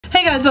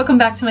Hey guys, welcome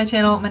back to my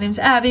channel. My name's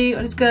Abby.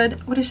 What is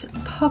good? What is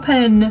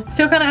poppin'? I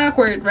feel kind of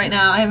awkward right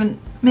now. I haven't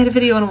made a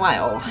video in a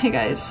while. Hey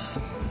guys.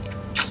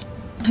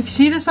 If you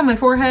see this on my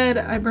forehead,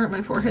 I burnt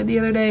my forehead the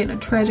other day in a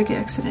tragic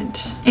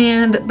accident.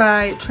 And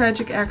by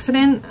tragic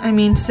accident, I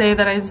mean to say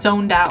that I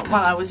zoned out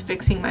while I was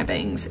fixing my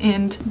bangs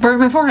and burnt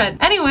my forehead.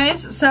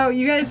 Anyways, so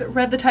you guys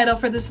read the title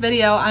for this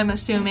video, I'm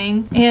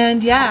assuming.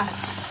 And yeah,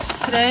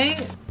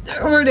 today,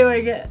 we're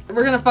doing it.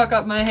 We're gonna fuck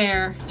up my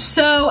hair.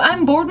 So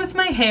I'm bored with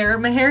my hair.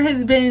 My hair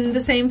has been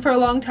the same for a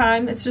long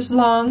time. It's just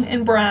long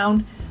and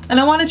brown. And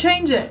I want to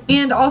change it.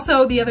 And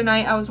also the other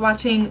night I was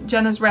watching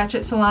Jenna's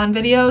Ratchet Salon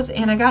videos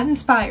and I got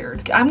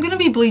inspired. I'm gonna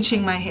be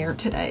bleaching my hair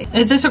today.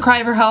 Is this a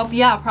cry for help?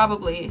 Yeah,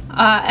 probably.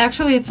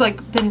 Actually, it's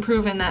like been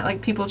proven that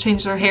like people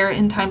change their hair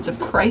in times of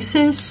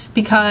crisis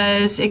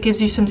because it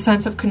gives you some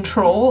sense of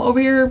control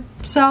over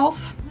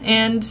yourself.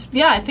 And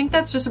yeah, I think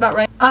that's just about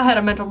right. I had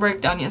a mental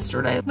breakdown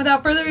yesterday.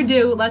 Without further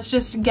ado, let's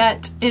just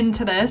get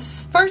into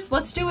this. First,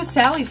 let's do a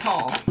Sally's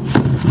haul.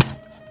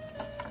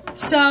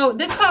 So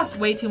this cost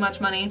way too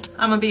much money,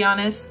 I'm gonna be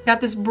honest.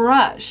 Got this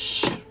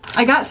brush.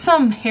 I got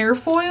some hair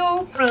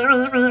foil.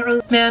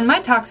 Man, my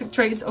toxic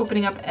trait is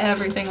opening up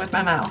everything with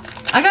my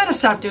mouth. I gotta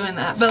stop doing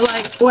that, but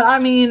like, well, I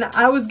mean,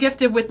 I was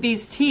gifted with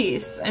these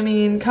teeth. I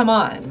mean, come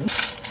on.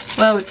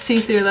 Well, it's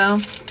see-through though.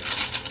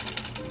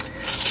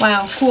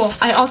 Wow, cool.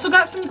 I also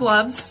got some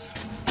gloves.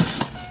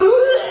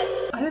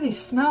 Why do they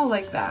smell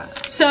like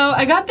that? So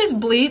I got this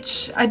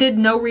bleach. I did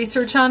no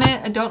research on it.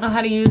 I don't know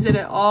how to use it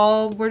at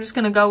all. We're just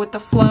gonna go with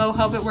the flow,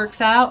 hope it works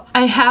out.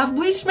 I have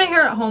bleached my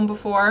hair at home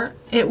before.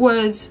 It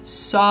was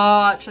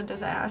such a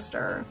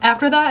disaster.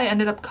 After that, I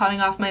ended up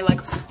cutting off my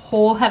like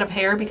whole head of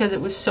hair because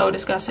it was so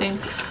disgusting.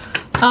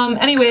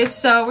 Anyways,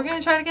 so we're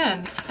gonna try it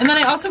again. And then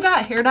I also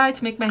got hair dye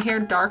to make my hair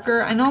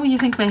darker. I know you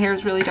think my hair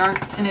is really dark,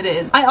 and it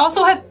is. I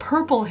also have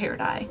purple hair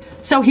dye.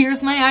 So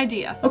here's my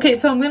idea. Okay,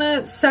 so I'm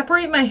gonna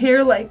separate my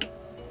hair like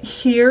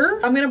here.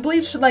 I'm gonna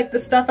bleach like the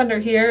stuff under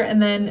here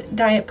and then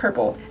dye it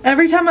purple.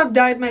 Every time I've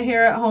dyed my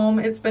hair at home,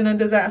 it's been a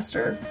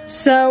disaster.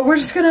 So we're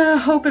just gonna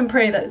hope and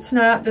pray that it's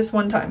not this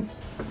one time.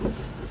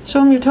 Show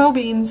them your toe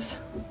beans.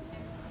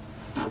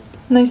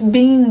 Nice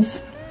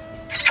beans.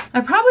 I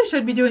probably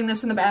should be doing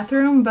this in the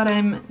bathroom, but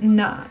I'm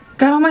not.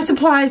 Got all my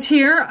supplies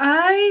here.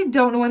 I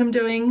don't know what I'm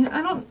doing.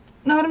 I don't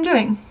know what I'm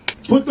doing.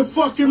 Put the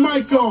fucking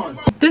mic on.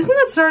 Isn't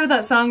that start of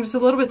that song just a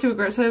little bit too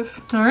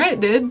aggressive? All right,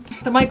 dude.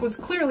 The mic was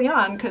clearly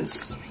on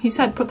because he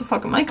said put the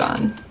fucking mic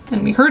on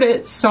and we heard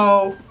it,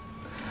 so.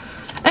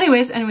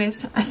 Anyways,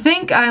 I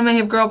think I may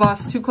have girl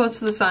boss too close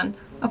to the sun.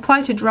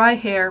 Apply to dry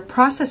hair,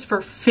 process for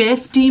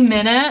 50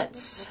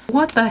 minutes.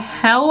 What the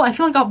hell? I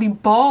feel like I'll be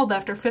bald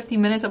after 50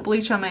 minutes of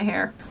bleach on my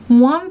hair.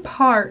 1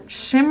 part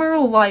Shimmer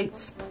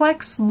Lights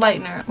Plex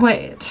Lightener.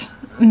 Wait.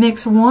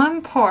 Mix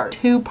 1 part,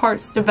 2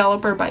 parts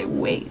developer by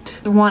weight.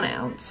 1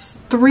 ounce.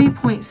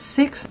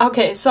 3.6.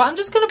 Okay, so I'm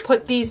just gonna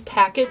put these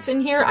packets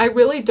in here. I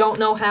really don't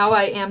know how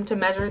I am to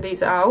measure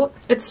these out.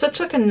 It's such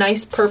like a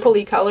nice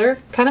purpley color.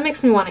 Kind of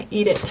makes me want to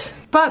eat it.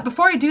 But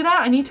before I do that,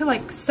 I need to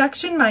like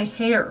section my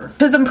hair.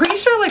 Because I'm pretty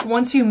sure like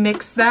once you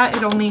mix that,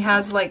 it only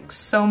has like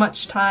so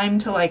much time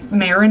to like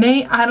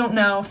marinate. I don't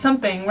know,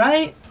 something,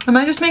 right? Am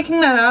I just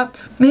making that up?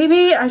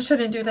 Maybe I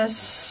shouldn't do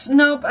this.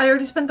 Nope, I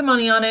already spent the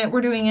money on it.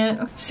 We're doing it.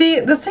 See,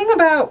 the thing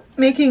about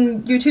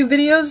making YouTube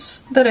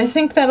videos that I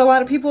think that a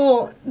lot of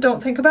people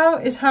don't think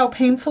about is how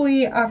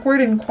painfully awkward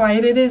and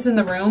quiet it is in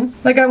the room.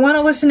 Like I want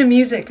to listen to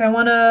music. I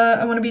want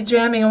to be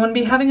jamming. I want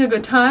to be having a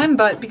good time,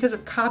 but because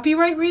of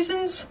copyright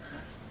reasons,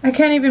 I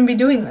can't even be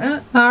doing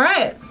that. All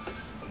right.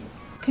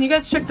 Can you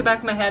guys check the back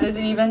of my head? Is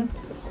it even?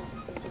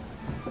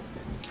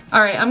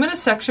 All right, I'm gonna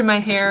section my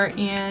hair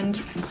and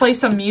play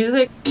some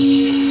music.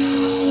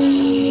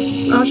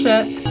 Oh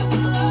shit.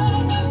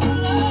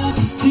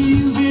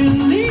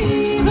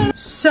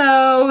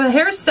 So the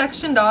hair is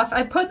sectioned off.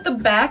 I put the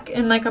back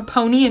in like a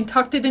pony and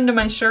tucked it into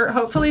my shirt.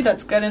 Hopefully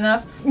that's good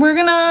enough. We're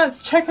gonna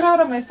check it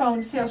out on my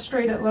phone, see how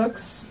straight it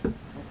looks.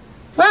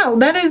 Wow,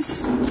 that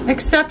is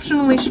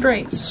exceptionally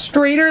straight.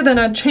 Straighter than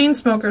a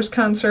Chainsmokers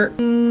concert.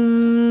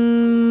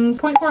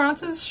 0.4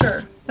 ounces?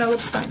 Sure, that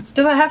looks fine.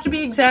 Does it have to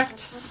be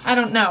exact? I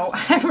don't know.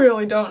 I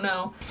really don't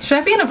know. Should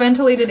I be in a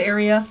ventilated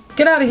area?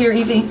 Get out of here,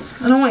 Evie.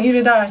 I don't want you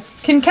to die.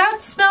 Can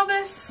cats smell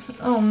this?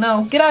 Oh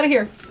no, get out of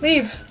here.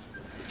 Leave.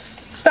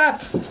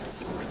 Stop.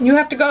 You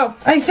have to go.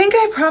 I think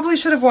I probably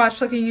should have watched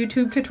like a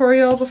YouTube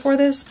tutorial before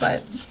this,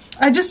 but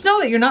I just know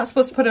that you're not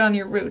supposed to put it on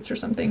your roots or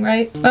something,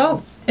 right?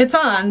 Well, it's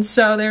on,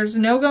 so there's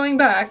no going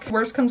back.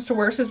 Worst comes to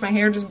worst is my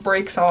hair just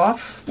breaks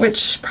off,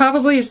 which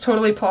probably is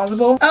totally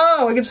plausible.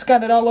 Oh, I just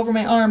got it all over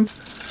my arm.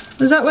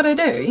 Is that what I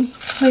do?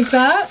 Like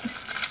that?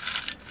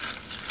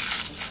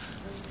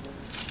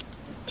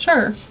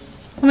 Sure.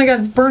 Oh my god,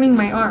 it's burning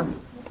my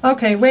arm.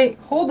 Okay, wait,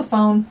 hold the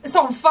phone. It's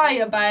on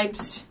fire,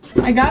 babes.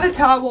 I got a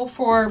towel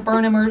for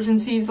burn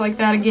emergencies like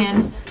that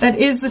again. That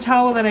is the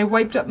towel that I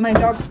wiped up my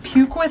dog's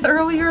puke with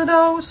earlier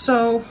though,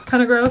 so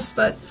kind of gross,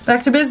 but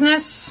back to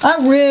business. I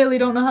really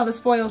don't know how this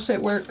foil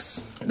shit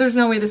works. There's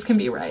no way this can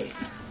be right.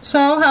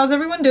 So, how's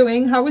everyone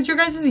doing? How was your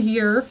guys'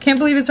 year? Can't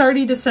believe it's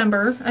already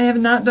December. I have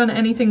not done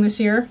anything this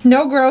year.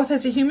 No growth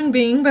as a human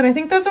being, but I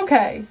think that's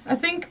okay. I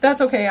think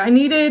that's okay. I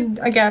needed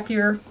a gap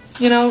year.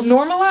 You know,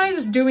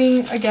 normalize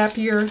doing a gap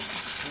year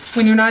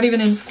when you're not even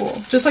in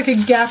school. Just like a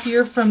gap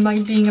year from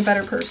like being a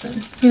better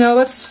person. You know,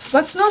 let's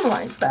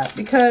normalize that,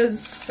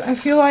 because I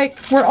feel like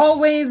we're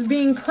always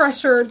being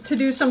pressured to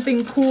do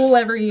something cool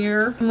every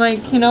year. I'm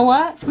like, you know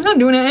what? I'm not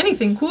doing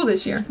anything cool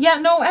this year. Yeah,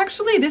 no,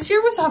 actually this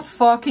year was a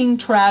fucking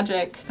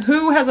tragic.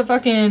 Who has a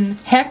fucking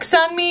hex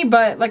on me?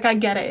 But like, I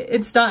get it.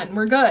 It's done.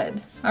 We're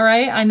good. All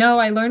right, I know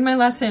I learned my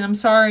lesson. I'm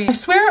sorry. I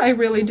swear I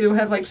really do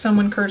have like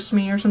someone cursed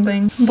me or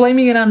something. I'm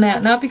blaming it on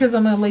that, not because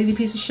I'm a lazy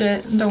piece of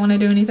shit and don't want to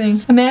do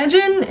anything.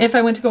 Imagine if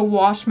I went to go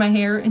wash my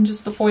hair and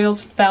just the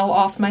foils fell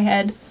off my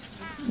head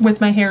with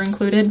my hair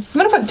included.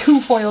 I'm gonna put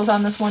 2 foils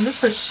on this one just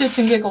for shits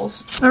and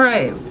giggles. All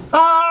right.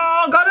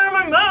 Oh, got it in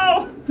my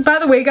mouth. By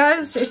the way,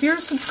 guys, if you're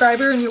a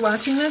subscriber and you're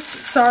watching this,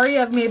 sorry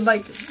I've made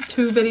like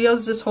 2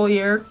 videos this whole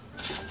year.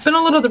 Been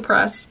a little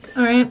depressed,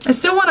 all right? I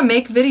still want to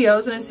make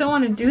videos and I still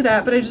want to do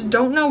that, but I just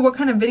don't know what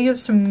kind of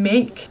videos to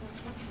make.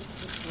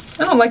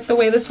 I don't like the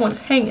way this one's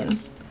hanging.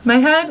 My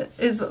head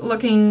is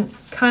looking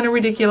kind of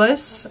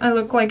ridiculous. I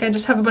look like I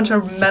just have a bunch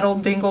of metal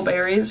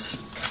dingleberries.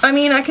 I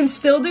mean, I can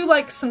still do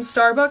like some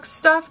Starbucks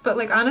stuff, but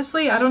like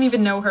honestly, I don't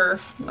even know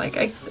her. Like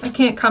I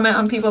can't comment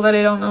on people that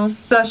I don't know.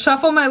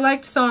 Shuffle my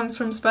liked songs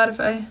from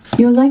Spotify.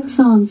 Your liked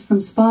songs from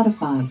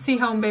Spotify. Let's see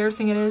how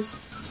embarrassing it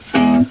is.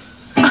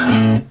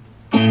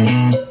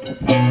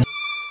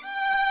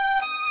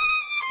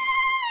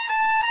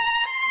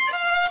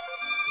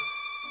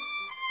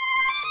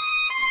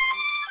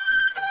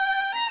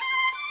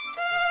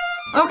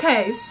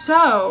 Okay,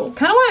 so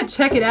kind of want to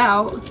check it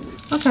out.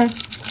 Okay.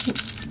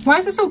 Why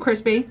is it so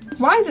crispy?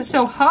 Why is it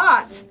so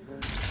hot?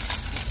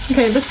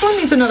 Okay, this one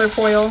needs another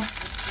foil.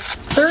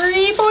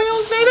 3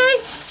 foils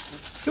maybe?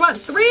 You want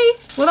 3?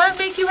 Will that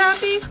make you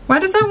happy? Why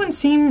does that one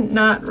seem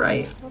not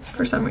right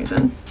for some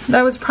reason?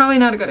 That was probably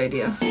not a good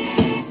idea.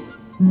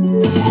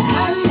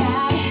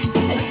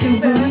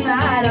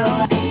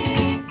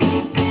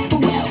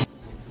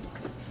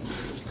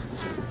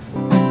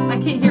 I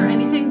can't hear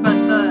anything but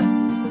the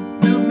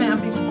movement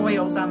of these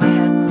foils on my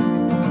head.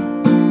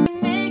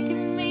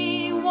 Making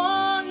me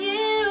want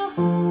you.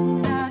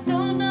 I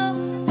don't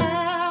know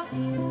how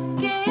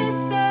it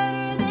gets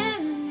better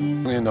than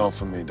this. Lean on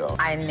for me, dog.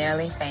 I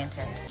nearly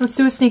fainted. Let's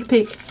do a sneak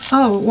peek.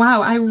 Oh,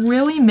 wow. I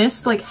really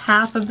missed like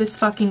half of this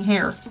fucking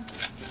hair.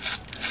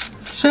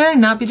 Should I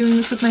not be doing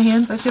this with my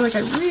hands? I feel like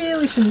I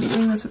really shouldn't be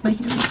doing this with my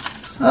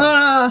hands.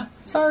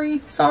 Sorry.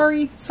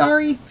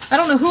 I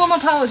don't know who I'm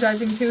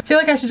apologizing to. I feel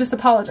like I should just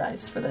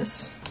apologize for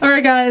this. All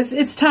right, guys,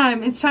 it's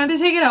time. It's time to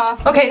take it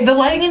off. Okay, the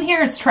lighting in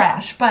here is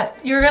trash, but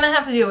you're gonna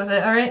have to deal with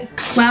it, all right?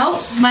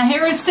 Well, my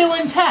hair is still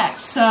intact,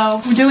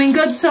 so we're doing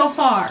good so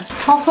far.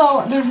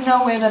 Also, there's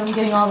no way that I'm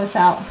getting all this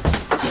out.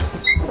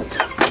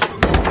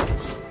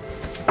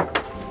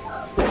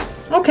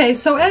 Okay,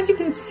 so as you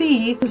can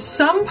see,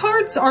 some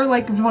parts are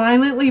like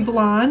violently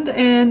blonde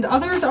and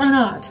others are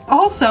not.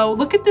 Also,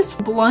 look at this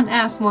blunt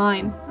ass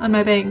line on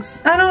my bangs.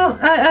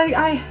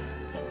 I'm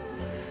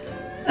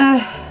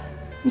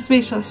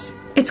speechless.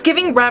 It's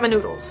giving ramen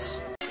noodles.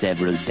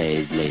 Several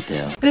days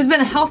later. It has been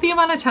a healthy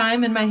amount of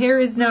time and my hair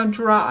is now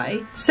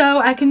dry. So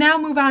I can now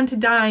move on to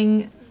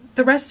dyeing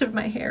the rest of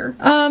my hair.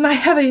 I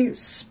have a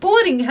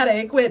splitting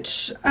headache,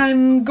 which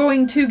I'm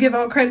going to give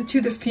all credit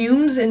to the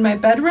fumes in my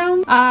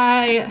bedroom.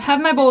 I have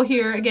my bowl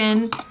here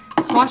again,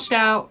 washed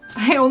out.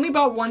 I only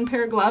bought 1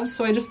 pair of gloves,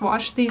 so I just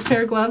washed these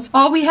pair of gloves.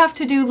 All we have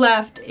to do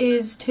left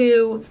is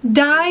to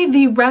dye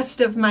the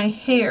rest of my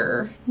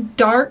hair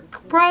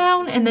dark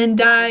brown and then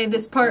dye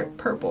this part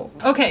purple.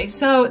 Okay,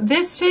 so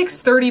this takes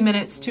 30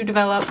 minutes to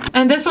develop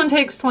and this one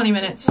takes 20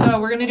 minutes. So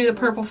we're gonna do the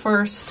purple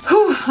first.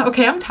 Whew,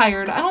 okay, I'm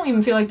tired. I don't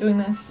even feel like doing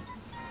this.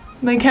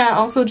 My cat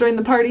also joined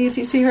the party if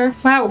you see her.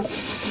 Wow.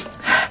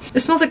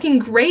 It smells like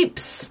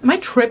grapes. Am I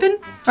tripping?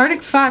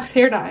 Arctic Fox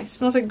hair dye.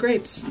 Smells like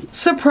grapes.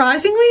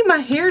 Surprisingly, my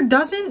hair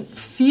doesn't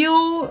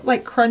feel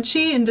like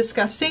crunchy and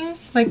disgusting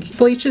like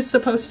bleach is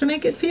supposed to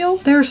make it feel.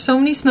 There are so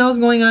many smells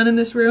going on in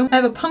this room. I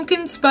have a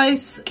pumpkin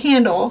spice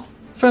candle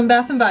from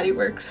Bath & Body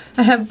Works.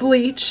 I have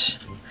bleach.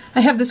 I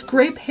have this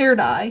grape hair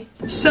dye.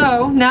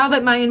 So now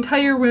that my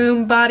entire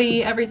room,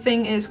 body,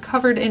 everything is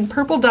covered in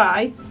purple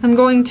dye, I'm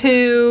going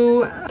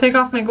to take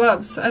off my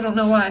gloves. I don't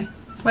know why.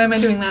 Why am I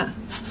doing that?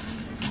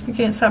 I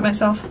can't stop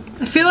myself.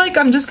 I feel like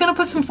I'm just gonna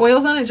put some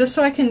foils on it just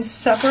so I can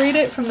separate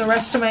it from the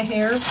rest of my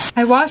hair.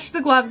 I washed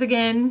the gloves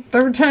again.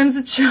 3rd time's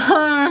a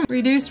charm.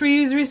 Reduce,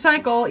 reuse,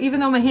 recycle, even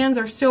though my hands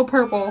are still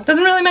purple.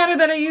 Doesn't really matter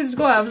that I used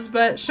gloves,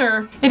 but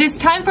sure. It is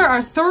time for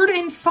our 3rd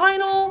and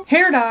final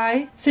hair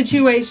dye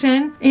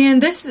situation. And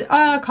this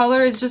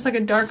color is just like a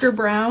darker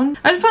brown.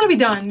 I just want to be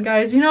done,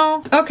 guys, you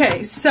know?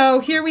 Okay, so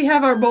here we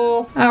have our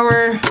bowl,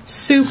 our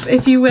soup,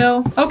 if you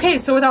will. Okay,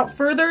 so without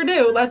further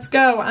ado, let's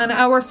go on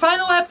our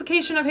final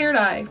application of hair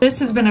dye. This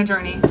has been a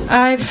journey.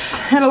 I've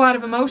had a lot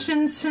of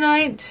emotions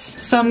tonight.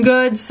 Some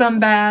good, some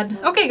bad.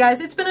 Okay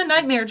guys, it's been a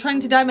nightmare trying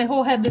to dye my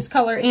whole head this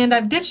color, and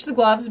I've ditched the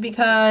gloves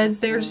because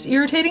they're just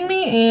irritating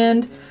me,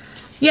 and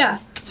yeah.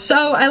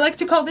 So I like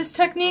to call this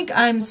technique,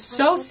 I'm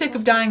so sick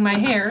of dyeing my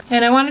hair,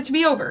 and I want it to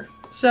be over.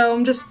 So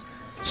I'm just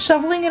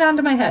shoveling it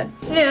onto my head.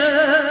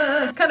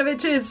 Yeah, it kind of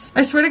itches.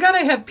 I swear to God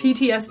I have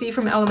PTSD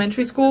from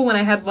elementary school when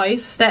I had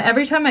lice, that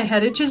every time my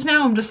head itches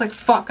now, I'm just like,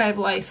 fuck, I have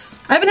lice.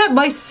 I haven't had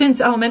lice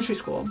since elementary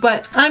school,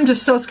 but I'm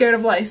just so scared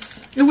of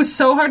lice. It was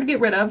so hard to get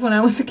rid of when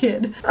I was a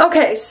kid.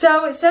 Okay,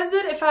 so it says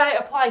that if I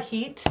apply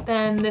heat,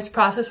 then this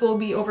process will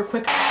be over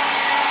quicker.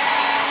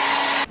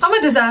 I'm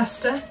a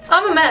disaster.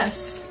 I'm a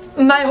mess.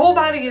 My whole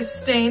body is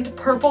stained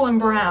purple and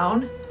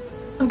brown.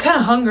 I'm kind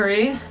of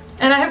hungry,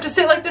 and I have to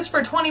sit like this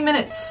for 20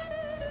 minutes.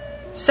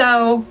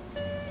 So,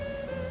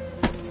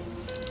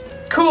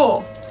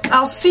 cool.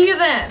 I'll see you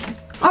then.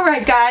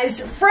 Alright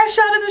guys, fresh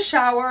out of the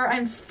shower.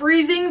 I'm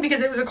freezing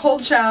because it was a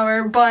cold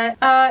shower, but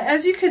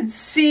as you could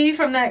see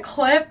from that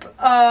clip,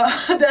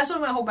 that's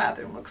what my whole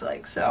bathroom looks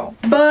like, so.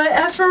 But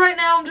as for right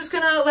now, I'm just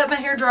gonna let my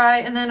hair dry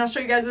and then I'll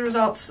show you guys the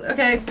results,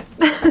 okay?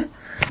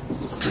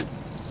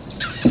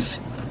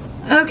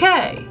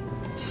 Okay.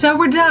 So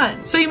we're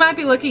done. So you might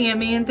be looking at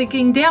me and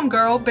thinking, damn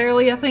girl,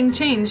 barely a thing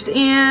changed.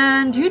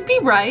 And you'd be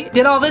right.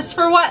 Did all this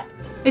for what?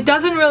 It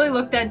doesn't really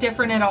look that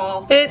different at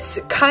all. It's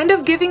kind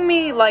of giving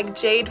me like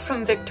Jade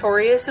from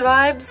Victorious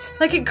vibes.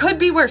 Like it could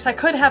be worse. I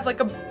could have like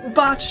a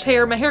botched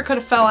hair. My hair could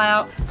have fell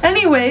out.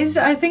 Anyways,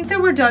 I think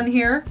that we're done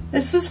here.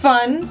 This was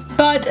fun.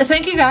 But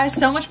thank you guys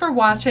so much for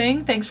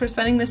watching. Thanks for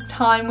spending this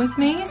time with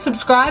me.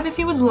 Subscribe if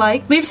you would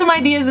like. Leave some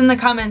ideas in the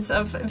comments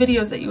of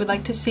videos that you would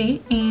like to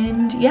see.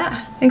 And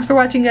yeah, thanks for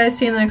watching guys.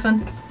 See you in the next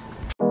one.